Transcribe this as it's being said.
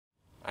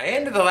I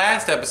ended the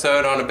last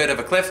episode on a bit of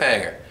a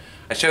cliffhanger.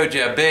 I showed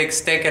you a big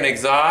stinking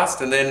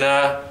exhaust and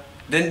then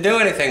didn't do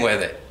anything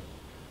with it.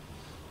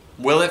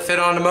 Will it fit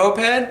on the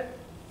moped?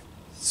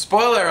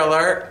 Spoiler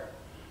alert.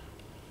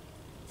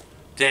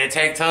 Did it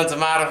take tons of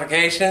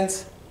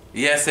modifications?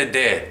 Yes, it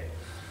did.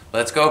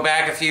 Let's go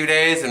back a few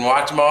days and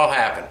watch them all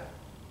happen.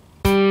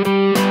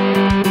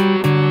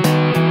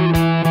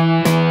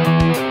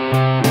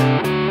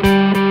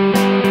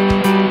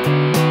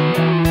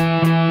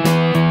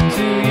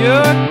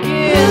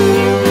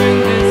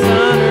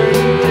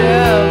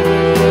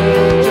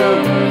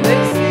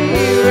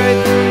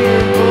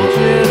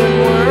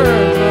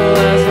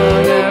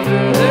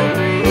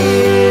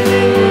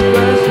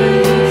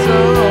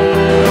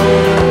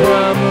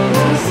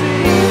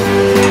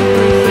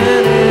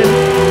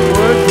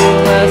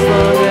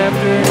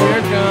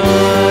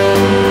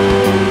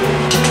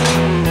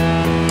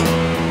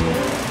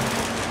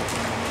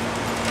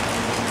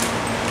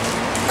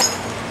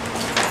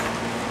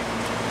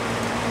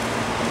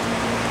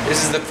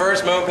 This is the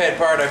first moped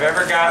part I've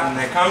ever gotten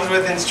that comes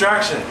with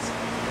instructions.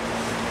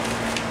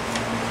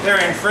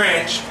 They're in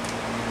French,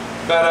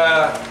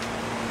 but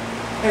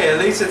hey, at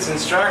least it's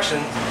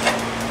instructions.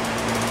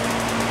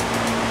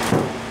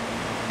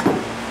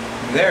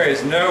 There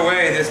is no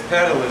way this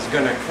pedal is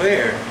gonna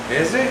clear,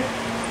 is it?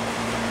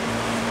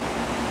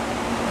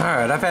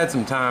 Alright, I've had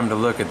some time to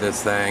look at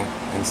this thing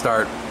and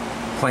start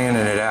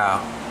planning it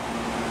out.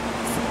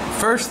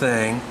 First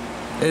thing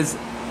is,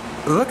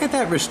 look at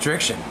that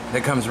restriction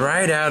that comes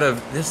right out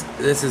of this.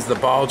 This is the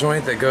ball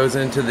joint that goes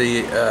into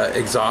the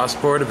exhaust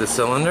port of the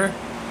cylinder.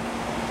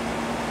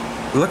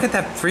 Look at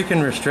that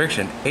freaking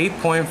restriction,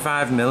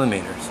 8.5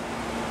 millimeters.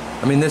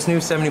 I mean, this new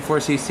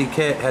 74cc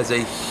kit has a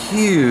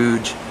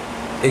huge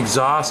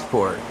exhaust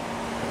port,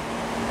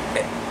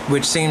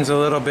 which seems a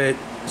little bit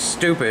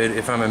stupid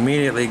if I'm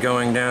immediately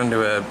going down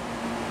to a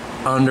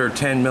under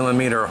 10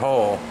 millimeter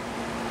hole.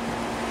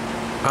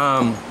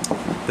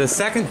 The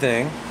second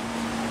thing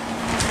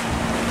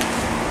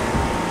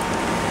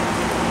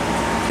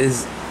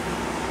is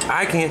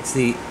I can't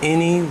see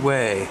any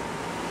way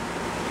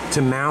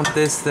to mount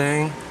this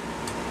thing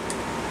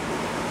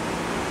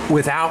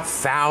without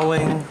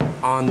fouling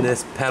on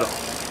this pedal.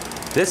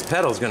 This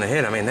pedal's gonna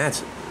hit, I mean,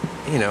 that's,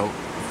 you know,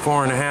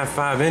 4.5,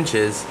 5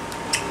 inches.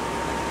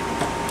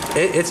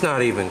 It's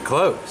not even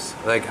close.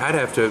 Like, I'd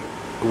have to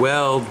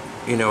weld,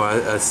 you know,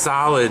 a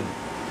solid,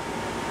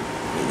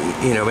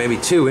 you know, maybe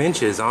 2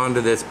 inches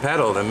onto this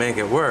pedal to make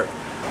it work.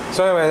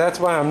 So anyway, that's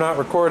why I'm not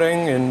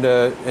recording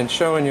and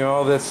showing you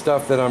all this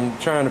stuff that I'm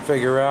trying to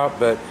figure out,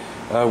 but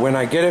when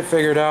I get it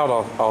figured out,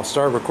 I'll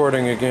start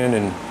recording again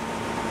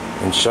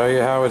and show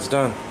you how it's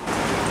done.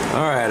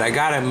 Alright, I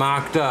got it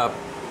mocked up.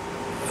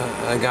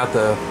 I got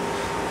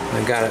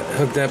it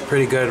hooked up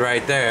pretty good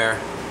right there.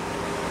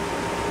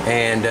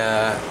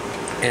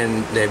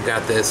 And they've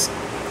got this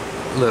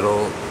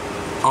little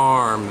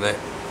arm that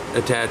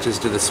attaches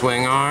to the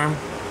swing arm.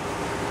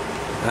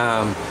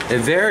 It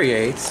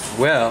variates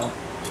well.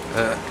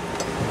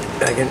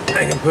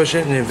 I can push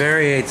it and it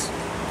variates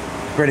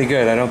pretty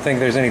good. I don't think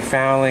there's any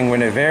fouling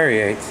when it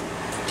variates.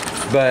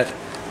 But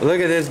look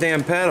at this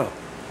damn pedal.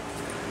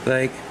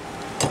 Like,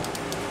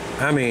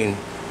 I mean,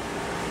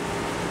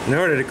 in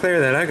order to clear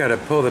that, I gotta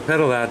pull the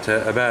pedal out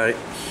to about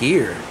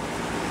here.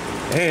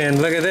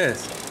 And look at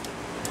this.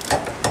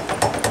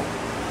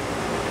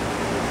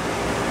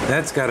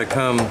 That's gotta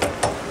come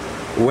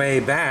way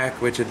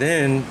back, which it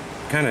then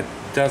kind of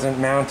doesn't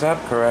mount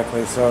up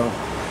correctly, so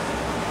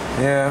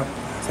yeah,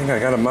 I think I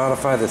gotta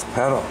modify this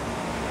pedal,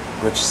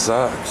 which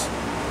sucks.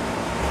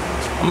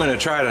 I'm gonna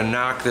try to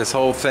knock this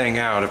whole thing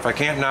out. If I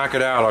can't knock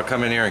it out, I'll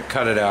come in here and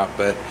cut it out,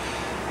 but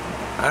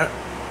I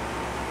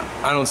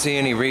don't see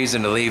any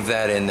reason to leave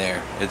that in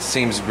there. It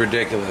seems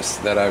ridiculous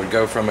that I would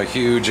go from a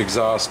huge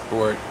exhaust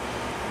port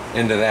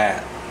into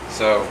that.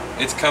 So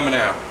it's coming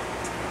out.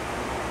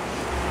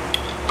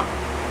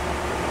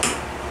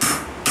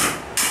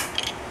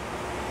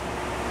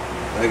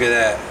 Look at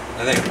that.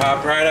 I think it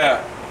popped right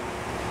out.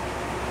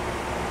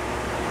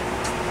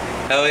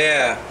 Hell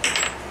yeah.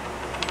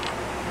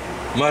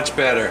 Much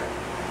better.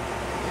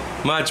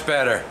 Much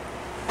better.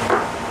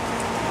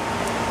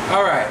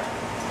 Alright.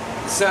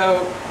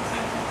 So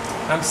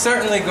I'm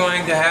certainly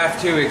going to have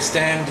to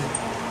extend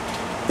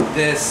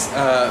this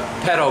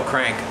pedal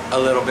crank a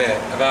little bit,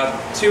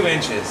 about 2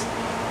 inches.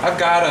 I've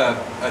got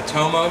a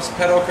Tomos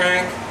pedal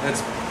crank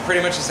that's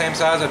pretty much the same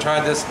size. I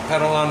tried this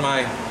pedal on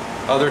my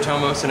other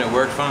Tomos and it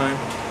worked fine.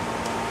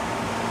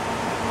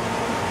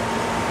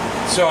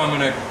 So I'm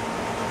going to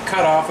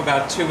cut off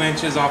about 2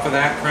 inches off of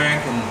that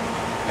crank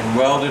and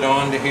weld it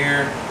onto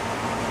here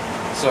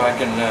so I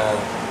can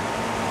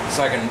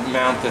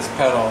mount this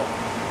pedal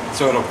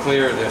so it'll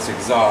clear this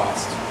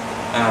exhaust.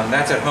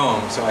 That's at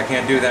home, so I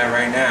can't do that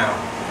right now.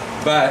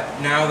 But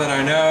now that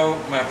I know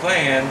my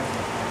plan,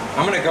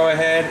 I'm going to go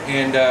ahead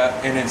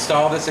and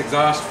install this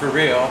exhaust for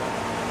real.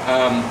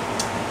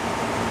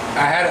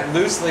 I had it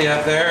loosely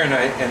up there, and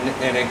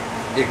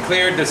it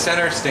cleared the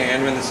center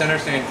stand when the center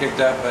stand kicked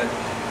up, but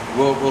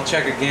we'll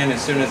check again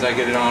as soon as I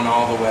get it on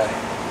all the way.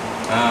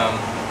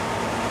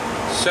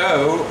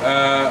 So,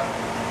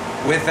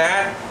 with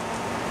that,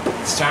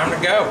 it's time to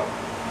go.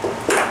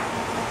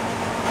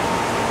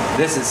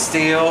 This is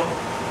steel,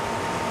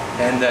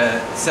 and the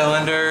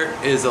cylinder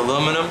is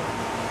aluminum.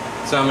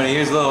 So I'm going to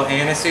use a little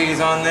anti-seize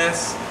on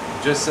this,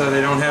 just so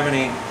they don't have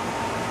any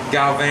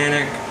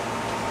galvanic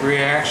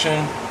reaction.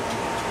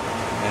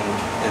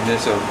 And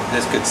this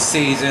could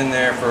seize in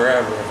there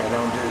forever if I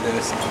don't do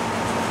this.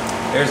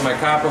 There's my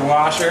copper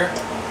washer.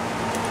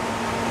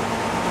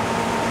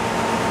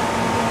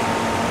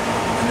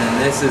 And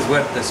then this is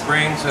what the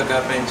springs hook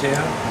up into.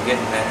 I'm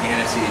getting that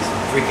anti-seize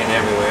freaking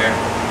everywhere.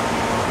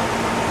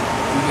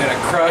 You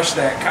gotta crush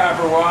that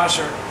copper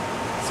washer.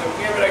 So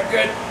give it a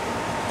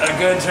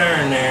good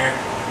turn there.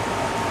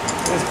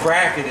 This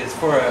bracket is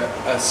for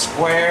a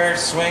square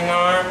swing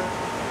arm,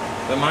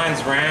 but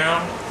mine's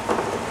round.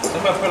 So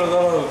I'm gonna put a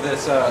little of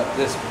this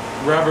this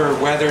rubber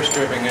weather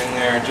stripping in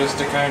there just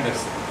to kind of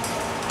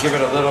give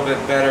it a little bit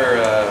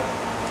better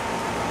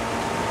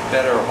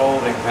better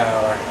holding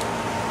power.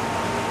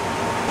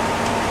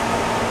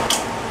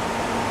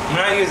 I'm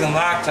not using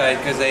Loctite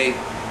because they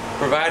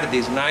provided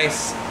these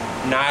nice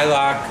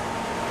nylock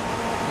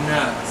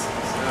nuts,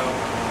 so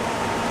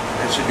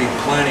that should be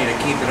plenty to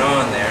keep it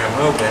on there, I'm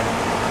hoping.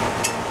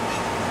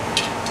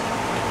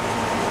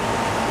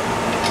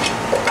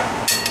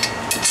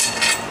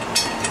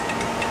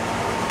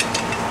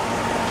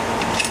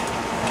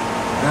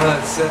 Now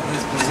let's set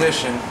this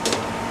position.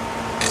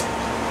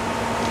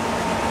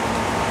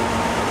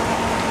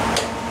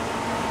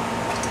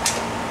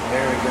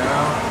 There we go.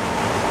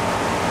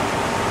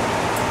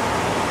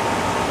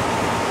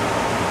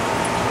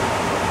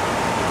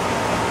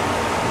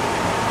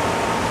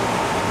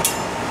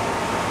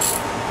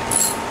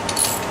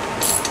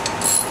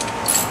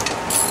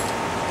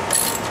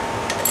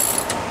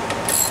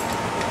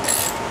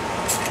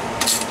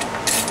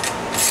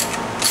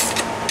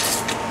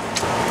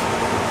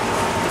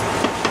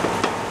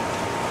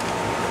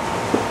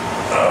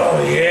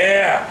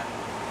 Yeah!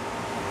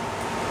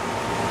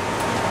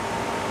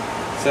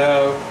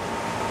 So,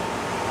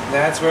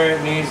 that's where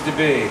it needs to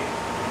be.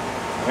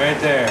 Right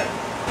there.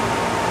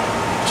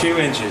 2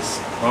 inches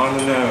on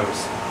the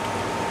nose.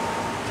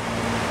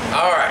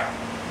 Alright,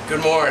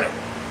 good morning.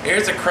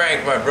 Here's a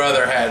crank my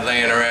brother had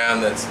laying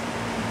around that's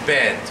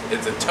bent.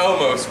 It's a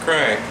Tomos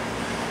crank.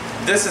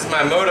 This is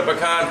my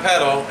Motobecane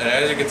pedal, and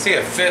as you can see,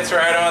 it fits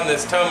right on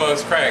this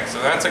Tomos crank,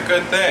 so that's a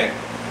good thing.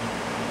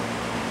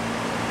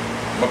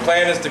 My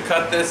plan is to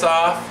cut this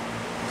off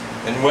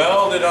and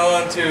weld it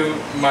onto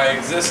my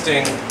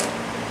existing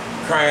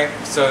crank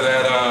so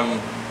that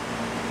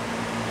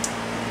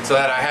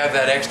I have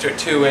that extra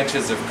 2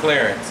 inches of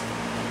clearance.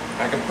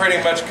 I can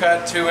pretty much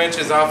cut 2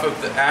 inches off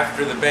of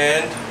after the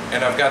bend,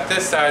 and I've got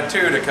this side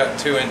too to cut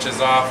 2 inches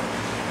off.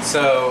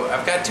 So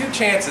I've got 2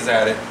 chances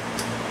at it.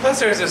 Plus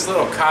there's this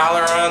little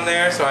collar on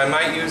there, so I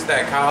might use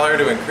that collar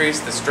to increase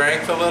the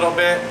strength a little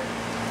bit.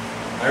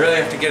 I really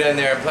have to get in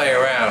there and play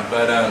around,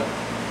 but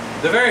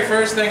the very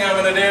first thing I'm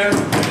going to do,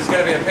 which is going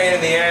to be a pain in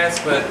the ass,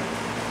 but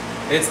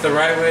it's the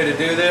right way to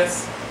do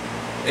this,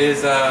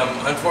 is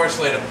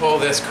unfortunately to pull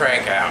this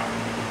crank out.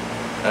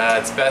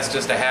 It's best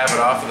just to have it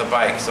off of the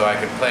bike so I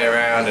can play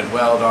around and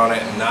weld on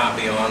it and not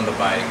be on the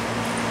bike.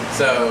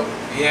 So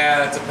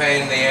yeah, it's a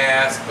pain in the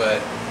ass,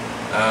 but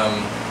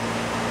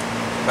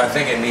I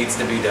think it needs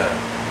to be done.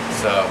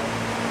 So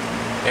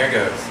here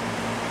goes.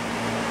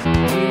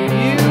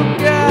 You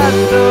got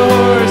the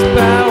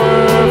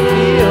horsepower,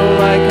 feel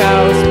like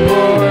house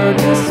board,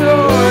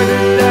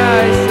 disordered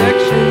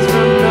dissections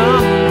from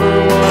number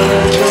 1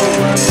 adore,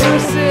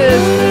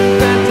 persistent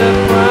pent-up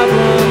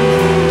problems,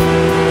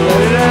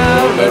 let it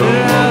out, let it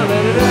out,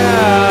 let it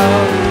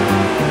out.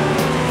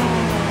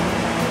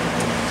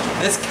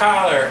 This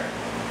collar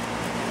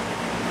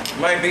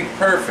might be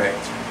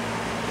perfect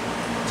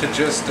to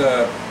just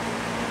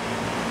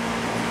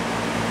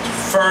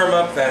firm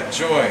up that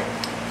joint.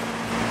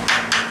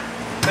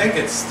 I think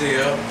it's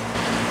steel.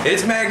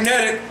 It's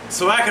magnetic,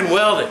 so I can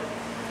weld it.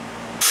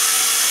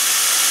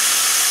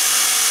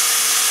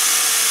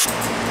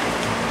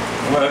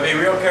 I'm going to be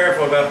real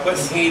careful about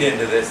putting heat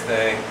into this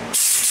thing.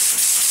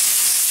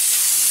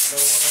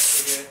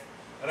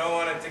 I don't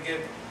want it to get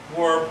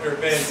warped or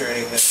bent or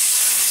anything.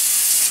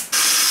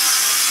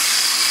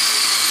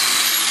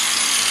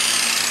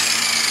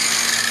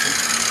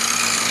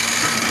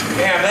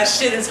 Damn, that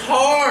shit is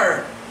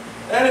hard.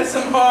 That is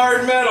some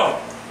hard metal.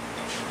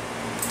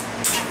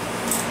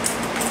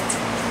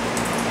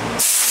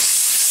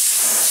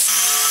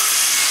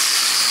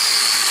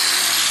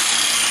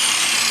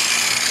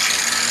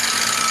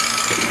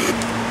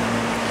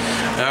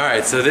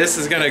 Alright, so this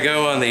is going to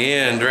go on the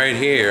end right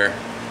here.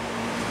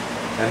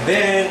 And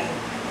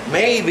then,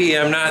 maybe,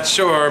 I'm not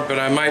sure, but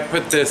I might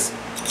put this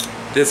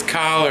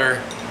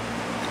collar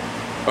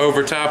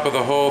over top of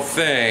the whole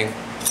thing.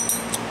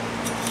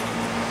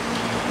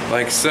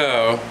 Like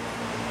so.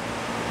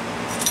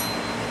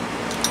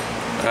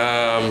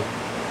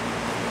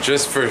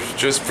 Just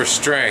for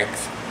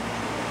strength.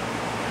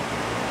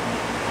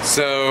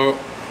 So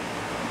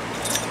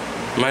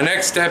my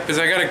next step is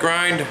I gotta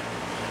grind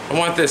I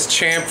want this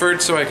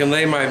chamfered so I can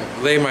lay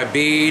my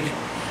bead,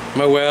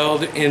 my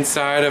weld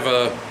inside of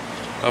a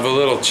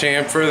little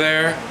chamfer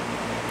there.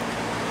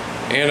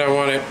 And I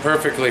want it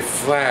perfectly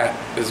flat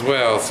as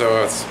well,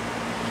 so it's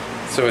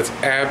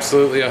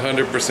absolutely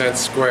 100%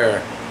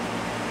 square.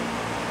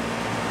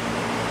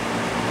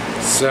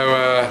 So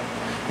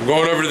I'm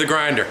going over to the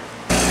grinder.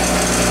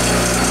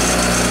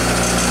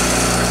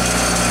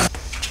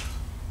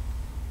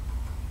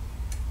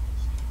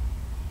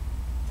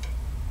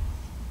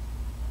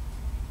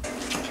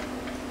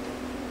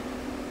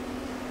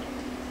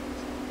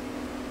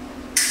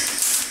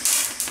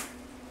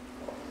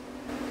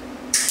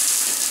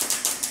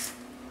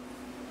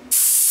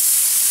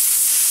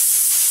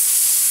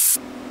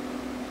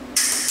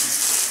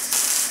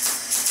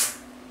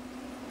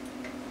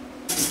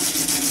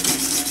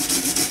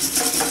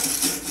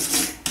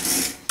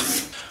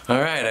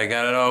 Alright, I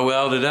got it all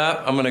welded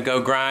up. I'm gonna go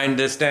grind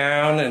this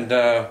down, and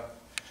I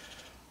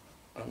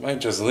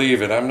might just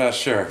leave it, I'm not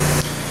sure.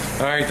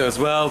 Alright, those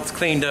welds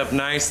cleaned up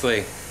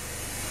nicely.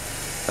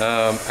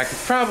 I could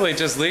probably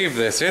just leave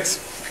this.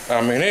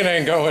 I mean, it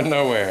ain't going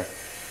nowhere.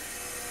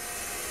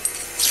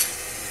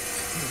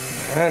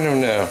 I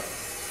don't know.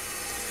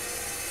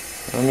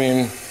 I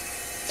mean,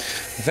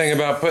 the thing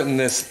about putting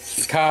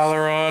this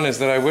collar on is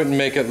that I wouldn't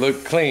make it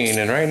look clean,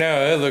 and right now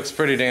it looks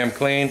pretty damn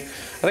clean.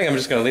 I think I'm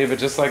just gonna leave it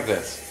just like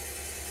this.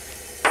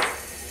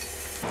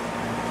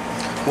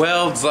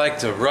 Welds like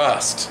to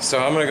rust, so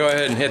I'm gonna go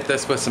ahead and hit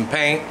this with some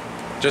paint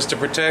just to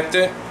protect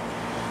it,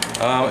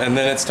 and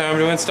then it's time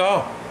to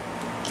install.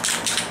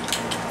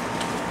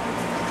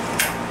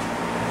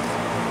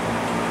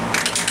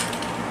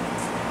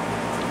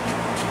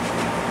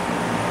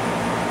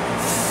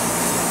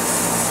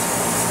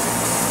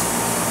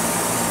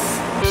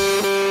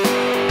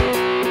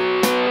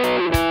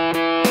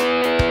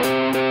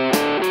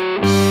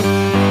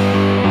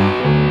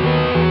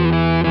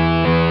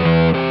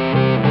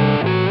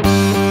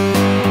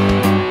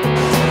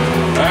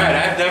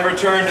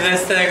 Turned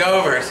this thing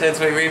over since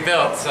we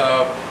rebuilt,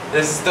 so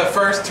this is the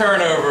first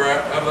turnover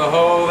of the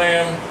whole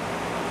damn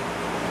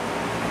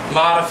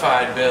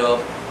modified build.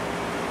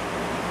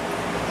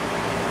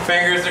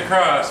 Fingers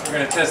crossed. We're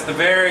going to test the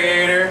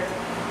variator,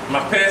 my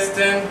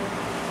piston,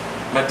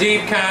 my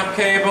deep comp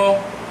cable.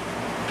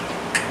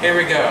 Here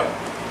we go.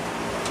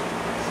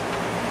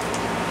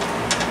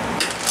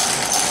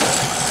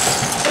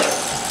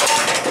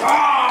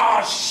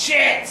 Oh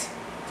shit!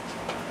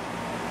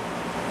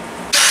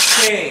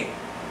 Okay.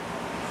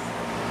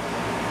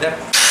 That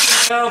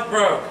valve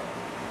broke.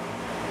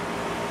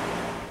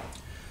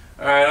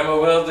 Alright, I'm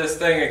gonna weld this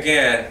thing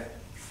again.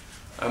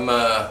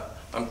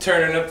 I'm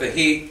turning up the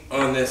heat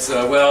on this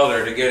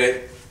welder to get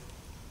it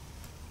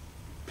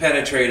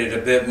penetrated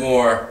a bit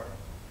more.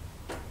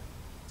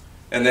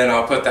 And then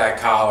I'll put that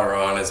collar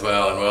on as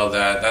well and weld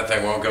that. That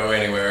thing won't go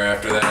anywhere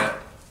after that.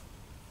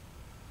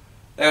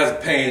 That was a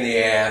pain in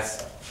the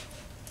ass.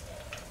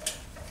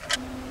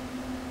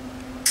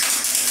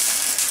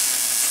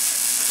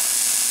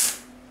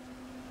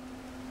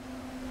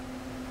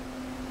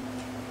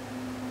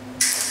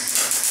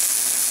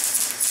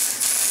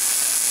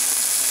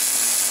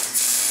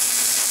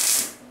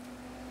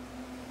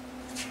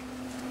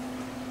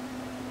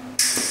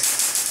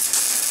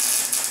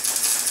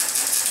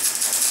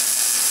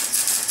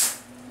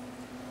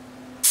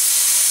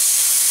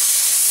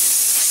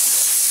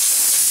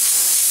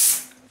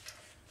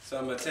 So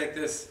I'm going to take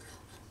this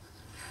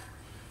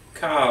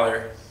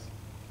collar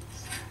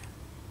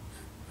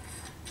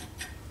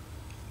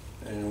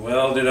and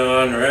weld it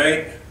on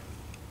right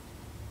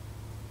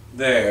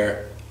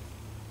there.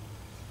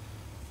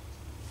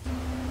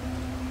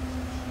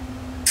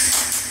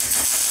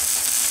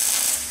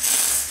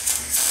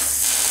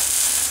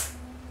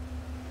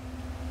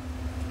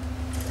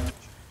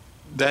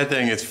 That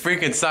thing is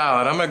freaking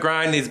solid. I'm going to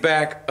grind these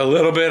back a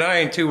little bit. I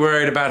ain't too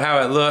worried about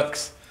how it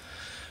looks.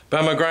 But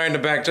I'm going to grind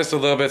them back just a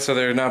little bit so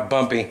they're not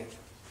bumpy.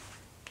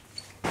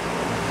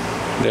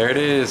 There it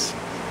is.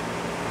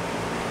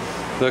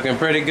 Looking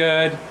pretty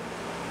good.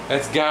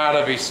 That's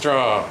gotta be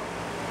strong.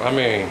 I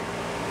mean,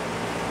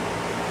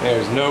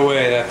 there's no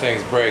way that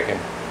thing's breaking.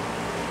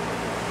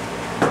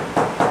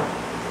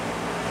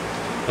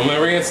 I'm going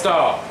to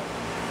reinstall.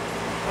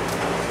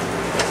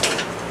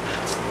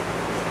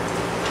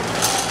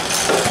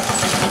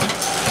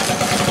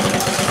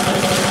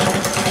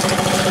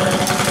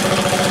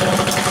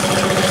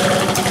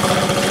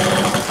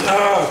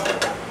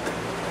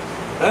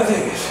 That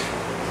thing is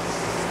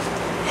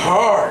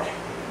hard.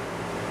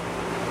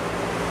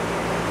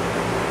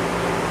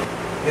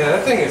 Yeah,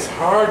 that thing is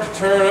hard to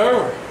turn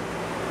over.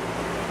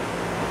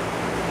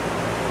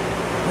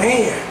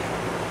 Man.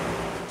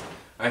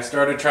 I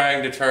started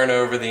trying to turn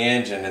over the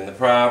engine, and the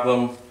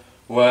problem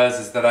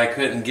was that I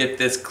couldn't get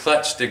this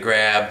clutch to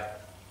grab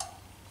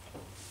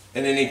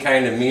in any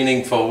kind of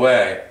meaningful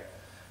way.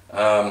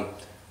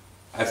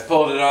 I've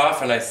pulled it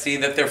off and I see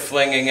that they're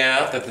flinging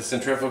out, that the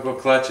centrifugal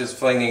clutch is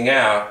flinging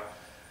out.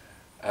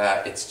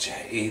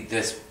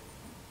 This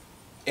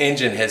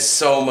engine has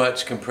so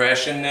much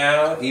compression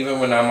now. Even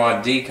when I'm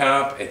on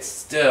decomp, it's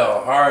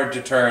still hard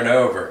to turn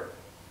over.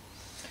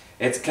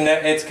 It's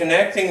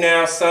connecting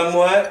now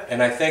somewhat,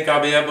 and I think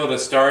I'll be able to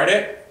start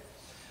it.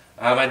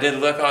 I did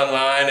look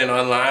online, and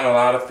online a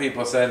lot of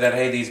people said that,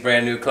 hey, these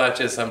brand new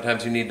clutches,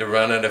 sometimes you need to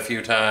run it a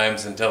few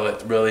times until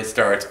it really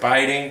starts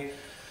biting.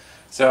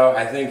 So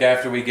I think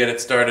after we get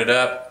it started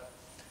up,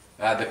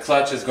 the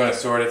clutch is going to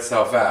sort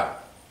itself out.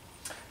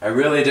 I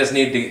really just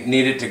need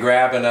it to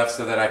grab enough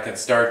so that I can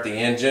start the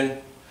engine.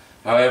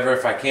 However,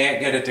 if I can't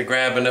get it to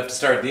grab enough to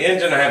start the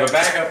engine, I have a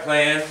backup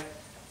plan,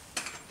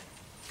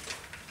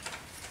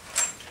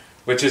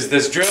 which is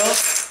this drill,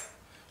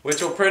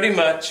 which will pretty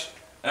much,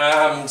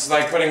 it's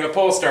like putting a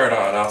pull start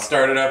on. I'll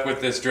start it up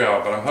with this drill,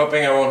 but I'm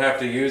hoping I won't have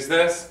to use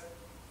this.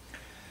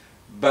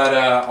 But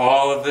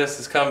all of this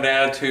has come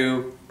down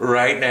to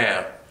right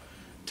now.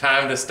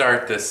 Time to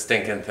start this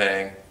stinking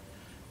thing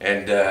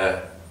and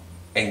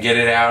get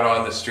it out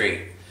on the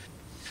street.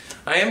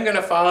 I am going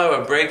to follow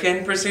a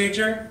break-in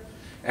procedure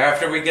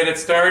after we get it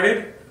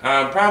started.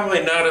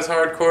 Probably not as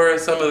hardcore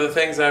as some of the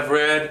things I've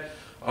read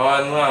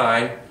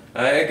online.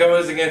 It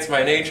goes against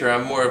my nature.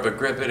 I'm more of a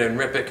grip it and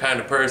rip it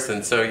kind of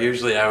person, so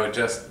usually I would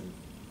just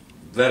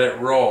let it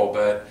roll.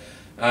 But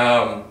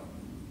I've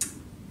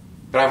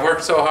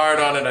worked so hard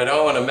on it, I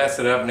don't want to mess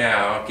it up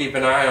now. I'll keep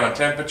an eye on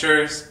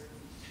temperatures,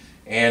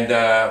 and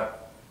I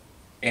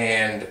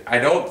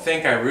don't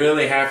think I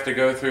really have to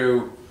go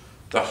through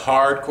the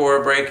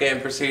hardcore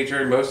break-in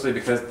procedure, mostly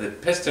because the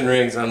piston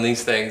rings on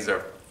these things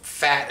are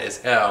fat as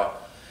hell,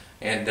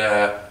 and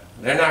they're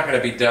not going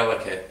to be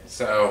delicate.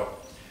 So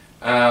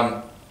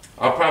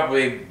I'll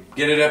probably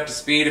get it up to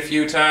speed a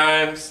few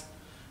times,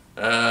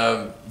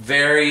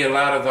 vary a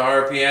lot of the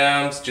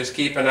RPMs, just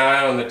keep an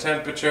eye on the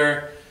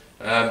temperature,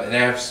 and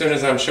as soon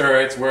as I'm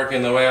sure it's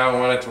working the way I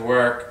want it to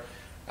work,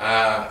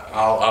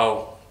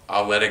 I'll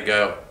let it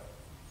go.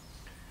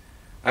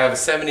 I have a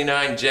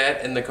 79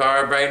 Jet in the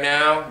car right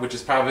now, which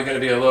is probably going to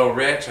be a little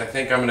rich. I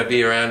think I'm going to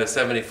be around a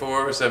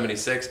 74 or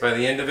 76 by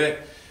the end of it,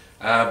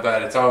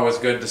 but it's always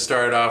good to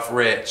start off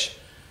rich.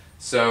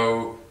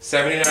 So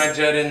 79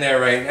 Jet in there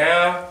right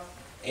now,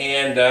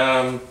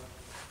 and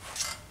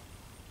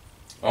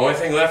only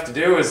thing left to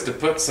do is to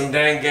put some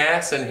dang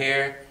gas in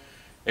here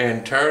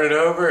and turn it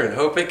over and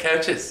hope it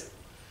catches.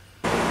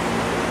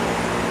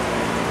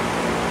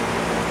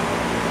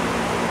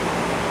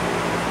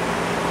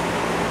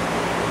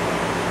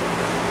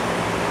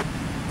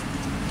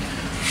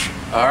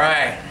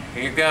 Alright,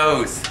 here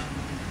goes.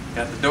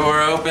 Got the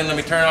door open, let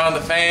me turn on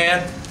the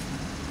fan,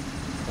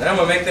 and I'm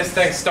going to make this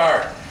thing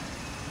start.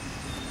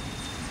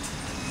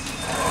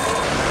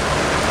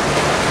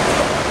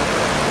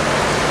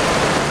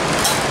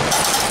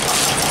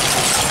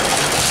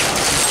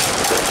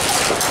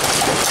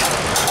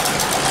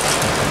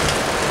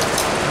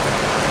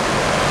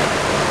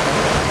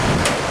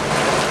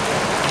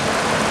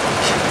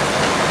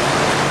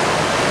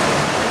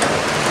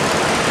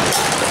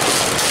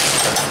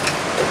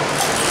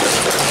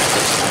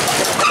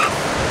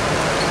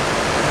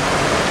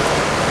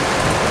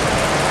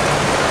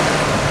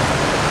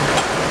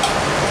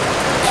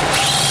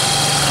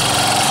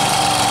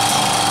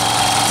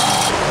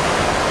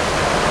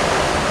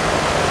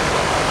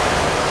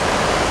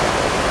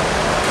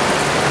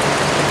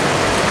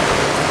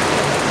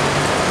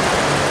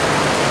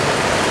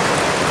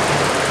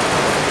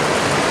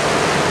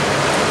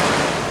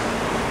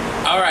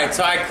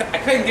 So I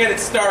couldn't get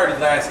it started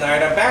last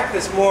night. I'm back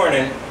this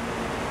morning.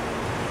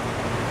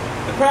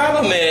 The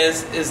problem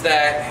is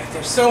that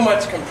there's so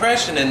much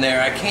compression in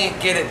there, I can't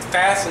get it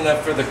fast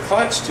enough for the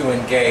clutch to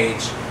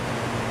engage.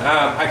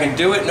 I can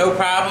do it no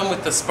problem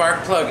with the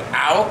spark plug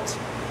out,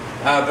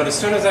 but as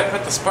soon as I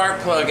put the spark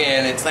plug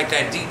in, it's like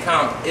that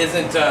decomp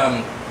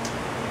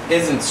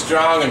isn't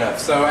strong enough.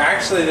 So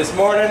actually this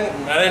morning,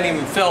 I didn't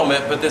even film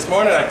it, but this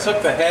morning I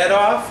took the head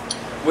off,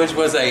 which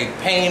was a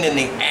pain in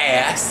the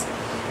ass.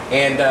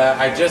 And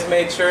I just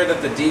made sure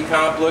that the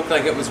decomp looked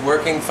like it was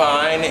working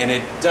fine, and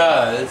it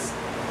does.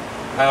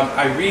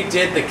 I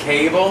redid the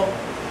cable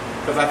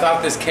because I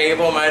thought this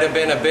cable might have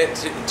been a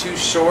bit too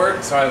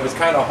short, so I was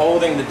kind of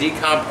holding the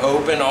decomp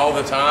open all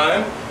the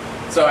time.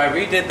 So I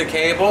redid the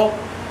cable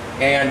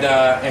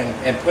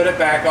and put it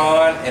back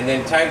on, and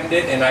then tightened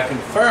it, and I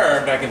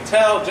confirmed, I can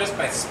tell just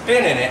by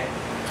spinning it,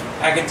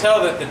 I can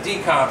tell that the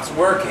decomp's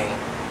working.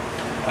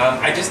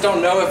 I just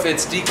don't know if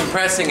it's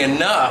decompressing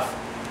enough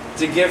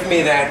to give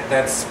me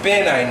that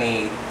spin I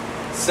need.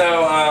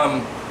 So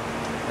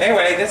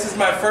anyway, this is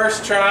my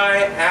first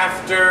try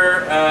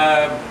after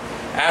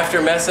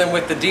messing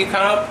with the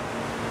decomp.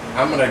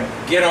 I'm gonna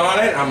get on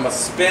it, I'm gonna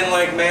spin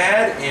like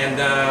mad,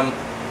 and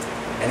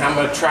I'm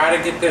gonna try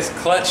to get this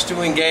clutch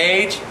to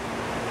engage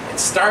and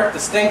start the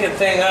stinking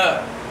thing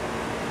up.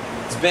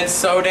 It's been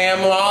so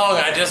damn long,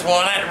 I just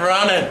want it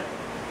running.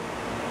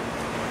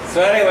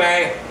 So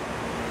anyway,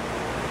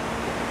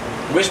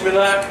 wish me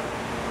luck.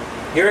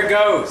 Here it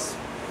goes.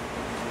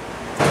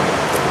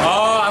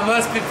 Oh, I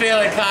must be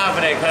feeling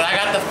confident because I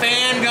got the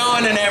fan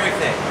going and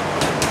everything.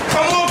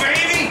 Come on,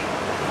 baby!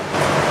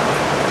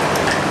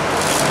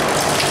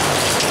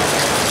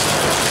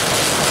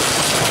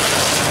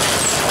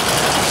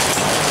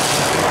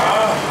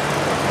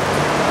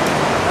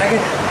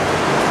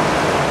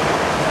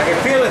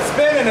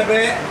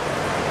 bit.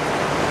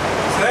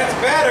 So that's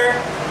better.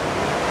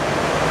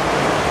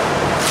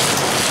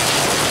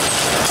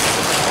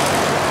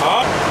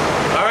 Oh,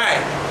 all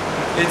right.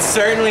 It's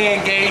certainly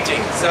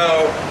engaging.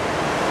 So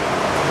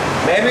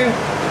maybe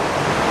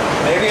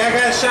I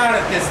got a shot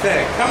at this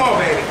thing. Come on,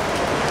 baby.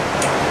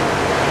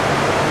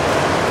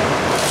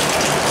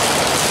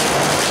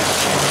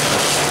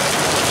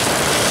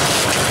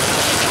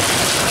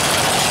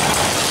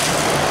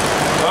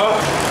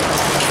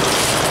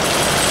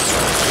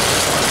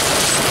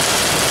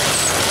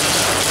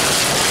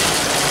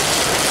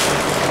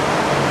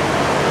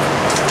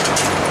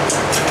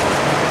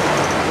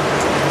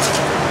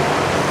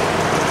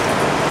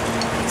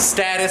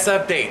 Status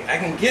update. I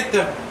can get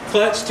the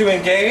clutch to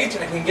engage,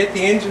 I can get the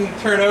engine to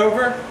turn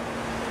over,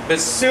 but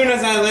as soon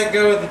as I let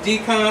go of the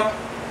decomp,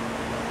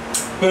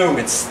 boom,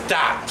 it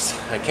stops.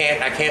 I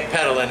can't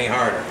pedal any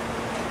harder.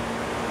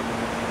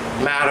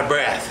 I'm out of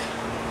breath.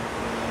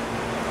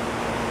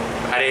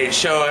 I didn't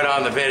show it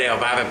on the video,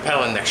 but I've been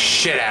pedaling the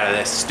shit out of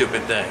this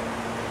stupid thing.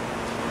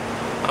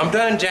 I'm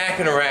done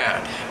jacking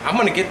around. I'm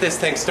gonna get this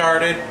thing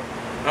started.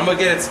 I'm gonna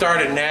get it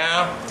started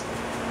now.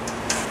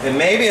 And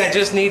maybe I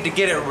just need to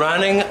get it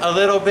running a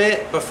little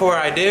bit before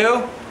I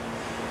do.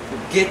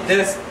 Get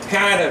this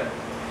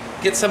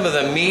get some of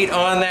the meat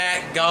on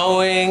that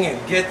going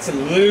and get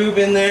some lube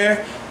in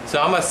there.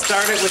 So I'm gonna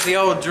start it with the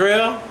old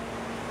drill.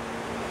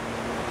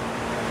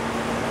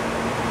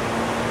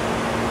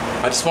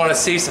 I just want to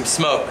see some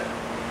smoke.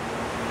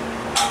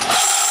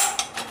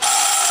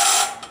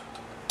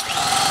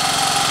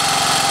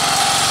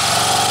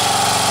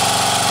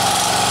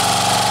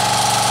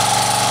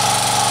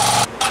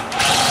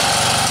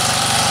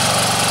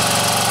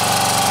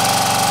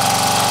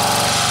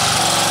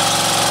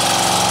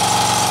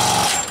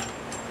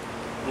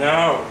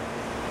 No.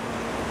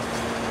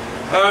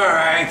 All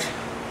right.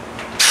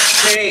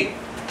 Okay.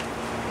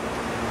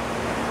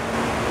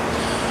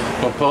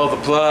 We'll pull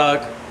the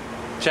plug,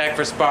 check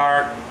for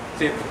spark,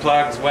 see if the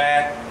plug's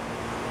wet,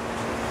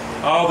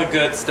 all the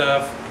good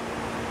stuff.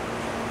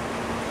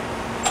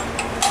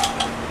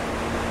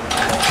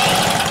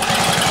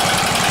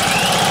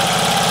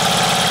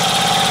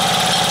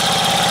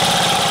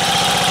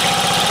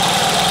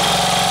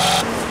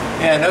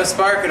 Yeah, no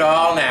spark at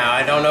all now.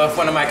 I don't know if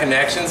one of my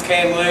connections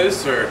came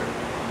loose or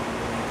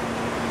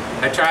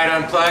I tried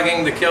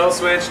unplugging the kill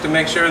switch to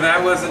make sure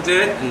that wasn't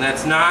it, and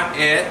that's not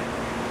it.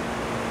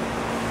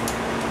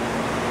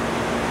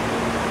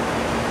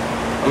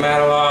 I'm at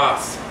a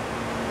loss.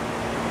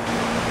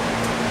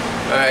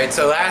 Alright,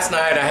 so last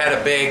night I had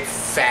a big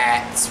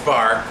fat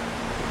spark,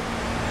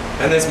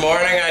 and this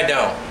morning I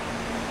don't.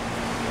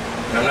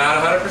 I'm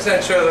not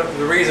 100% sure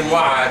the reason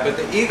why, but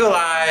the eagle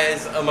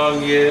eyes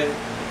among you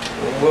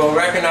will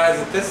recognize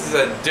that this is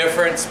a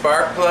different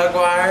spark plug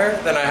wire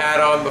than I had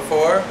on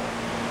before.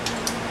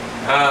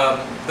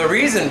 The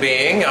reason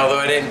being, although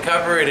I didn't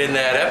cover it in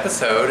that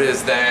episode,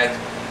 is that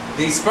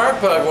the spark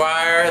plug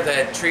wire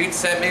that Treat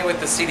sent me with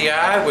the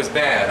CDI was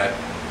bad. I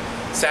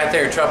sat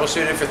there and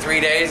troubleshooted for 3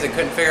 days and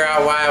couldn't figure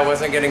out why I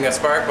wasn't getting a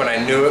spark when I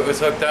knew it was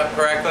hooked up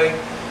correctly.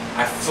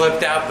 I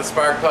flipped out the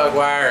spark plug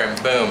wire and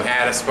boom,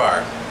 had a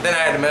spark. Then I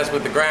had to mess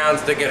with the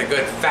grounds to get a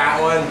good fat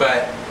one,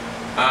 but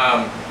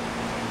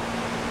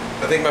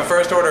I think my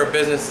first order of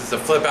business is to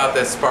flip out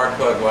this spark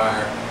plug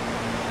wire.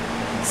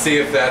 See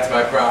if that's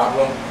my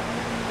problem.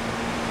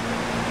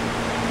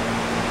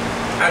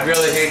 I'd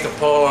really hate to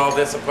pull all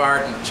this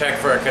apart and check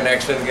for a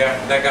connection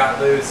that got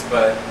loose,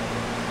 but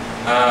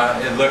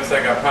it looks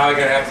like I'm probably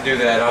going to have to do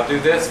that. I'll do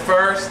this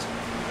first,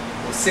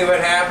 we'll see what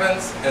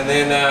happens, and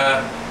then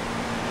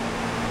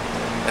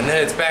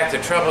it's back to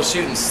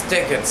troubleshooting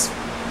stick and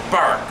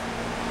spark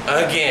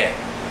again.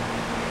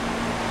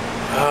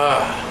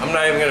 I'm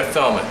not even going to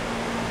film it.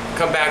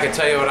 Come back and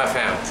tell you what I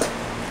found.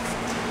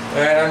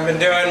 Alright, I've been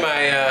doing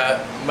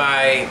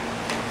my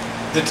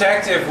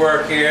detective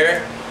work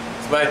here.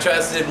 It's my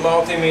trusted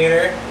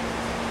multimeter.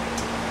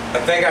 I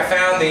think I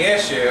found the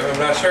issue. I'm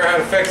not sure how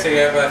to fix it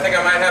yet, but I think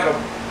I might have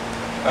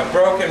a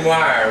broken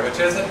wire, which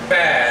isn't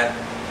bad.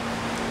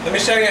 Let me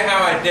show you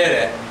how I did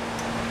it.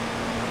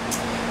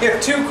 You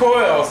have two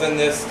coils in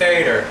this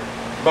stator,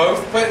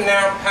 both putting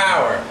out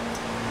power.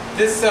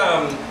 This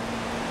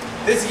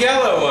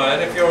yellow one,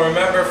 if you'll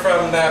remember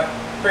from that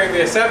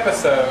previous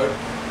episode,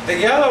 the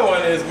yellow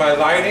one is my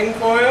lighting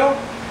coil.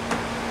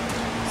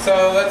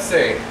 So let's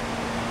see.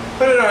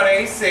 Put it on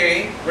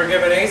AC. We're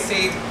giving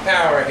AC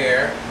power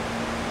here.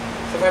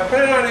 So if I put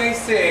it on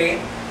AC,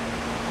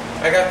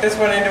 I got this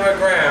one into a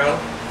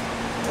ground.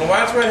 And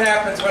watch what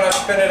happens when I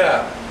spin it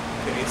up.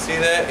 Can you see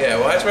that? Yeah,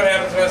 watch what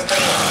happens when I spin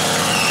it up.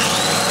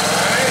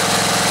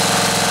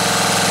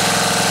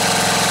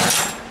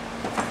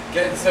 Alright.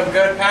 Getting some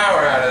good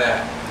power out of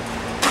that.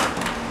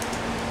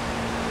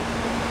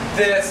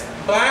 This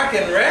black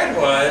and red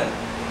one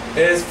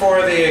is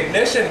for the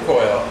ignition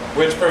coil,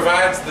 which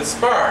provides the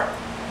spark.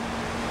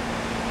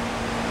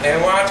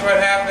 And watch what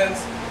happens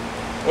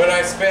when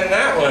I spin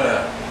that one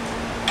up.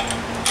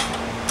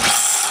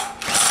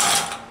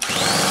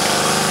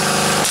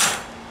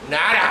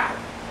 Nada.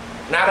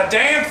 Not a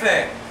damn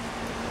thing.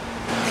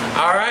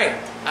 All right,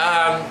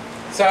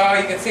 so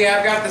you can see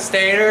I've got the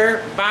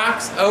stator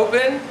box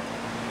open,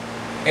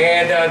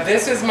 and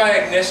this is my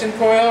ignition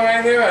coil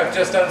right here. I've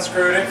just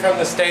unscrewed it from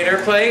the stator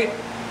plate.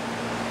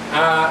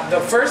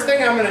 The first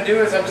thing I'm going to do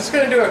is I'm just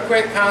going to do a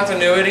quick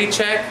continuity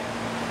check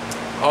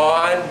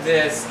on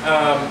this,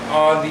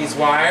 on these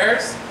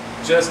wires,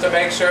 just to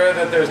make sure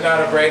that there's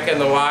not a break in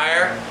the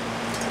wire.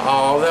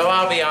 Although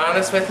I'll be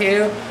honest with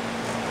you,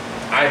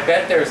 I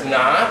bet there's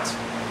not.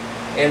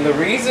 And the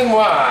reason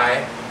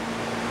why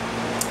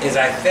is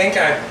I think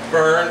I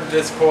burned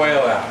this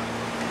coil out.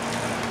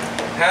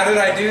 How did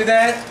I do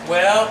that?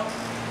 Well,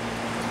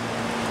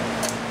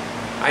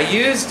 I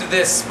used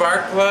this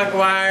spark plug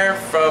wire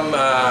from,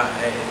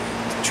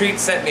 Treat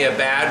sent me a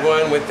bad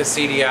one with the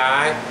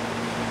CDI.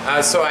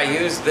 So I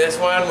used this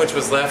one, which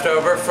was left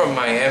over from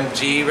my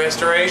MG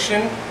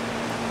restoration.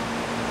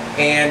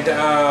 And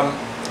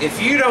if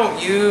you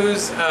don't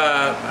use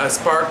a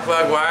spark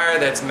plug wire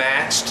that's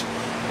matched,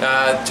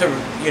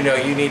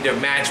 you need to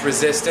match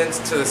resistance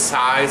to the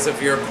size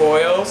of your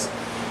coils.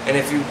 And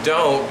if you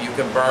don't, you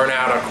can burn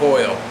out a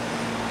coil.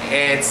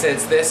 And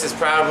since this is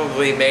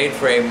probably made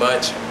for a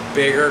much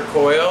bigger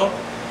coil,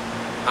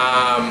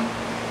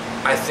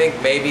 I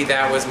think maybe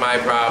that was my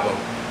problem.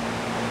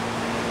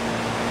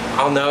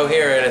 I'll know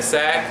here in a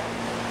sec.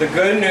 The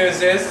good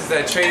news is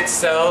that Treat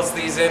sells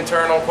these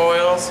internal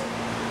coils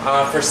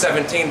for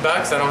 17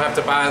 bucks. I don't have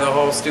to buy the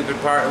whole stupid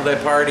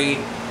party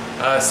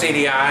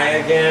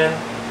CDI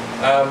again.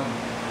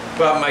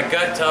 But my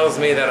gut tells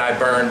me that I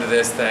burned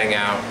this thing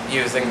out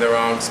using the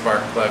wrong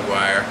spark plug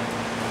wire.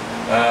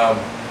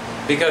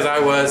 Because I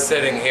was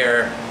sitting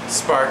here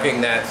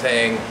sparking that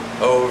thing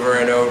over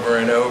and over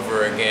and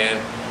over again,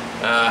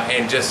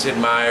 and just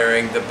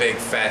admiring the big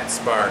fat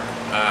spark.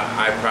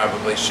 I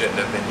probably shouldn't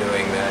have been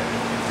doing that.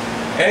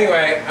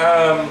 Anyway,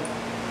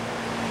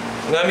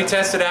 let me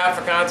test it out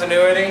for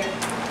continuity,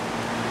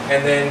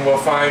 and then we'll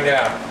find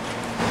out.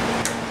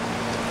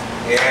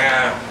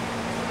 Yeah,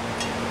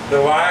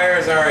 the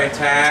wires are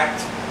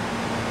intact.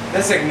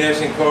 This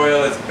ignition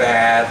coil is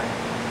bad.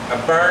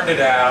 I burned it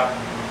out.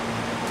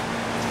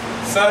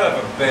 Son of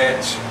a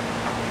bitch.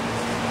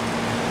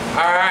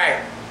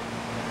 Alright,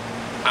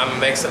 I'm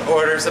gonna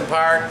order some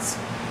parts.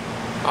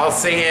 I'll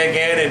see you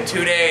again in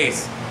 2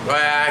 days. Well,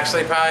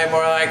 actually probably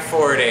more like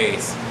 4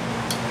 days.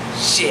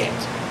 Shit.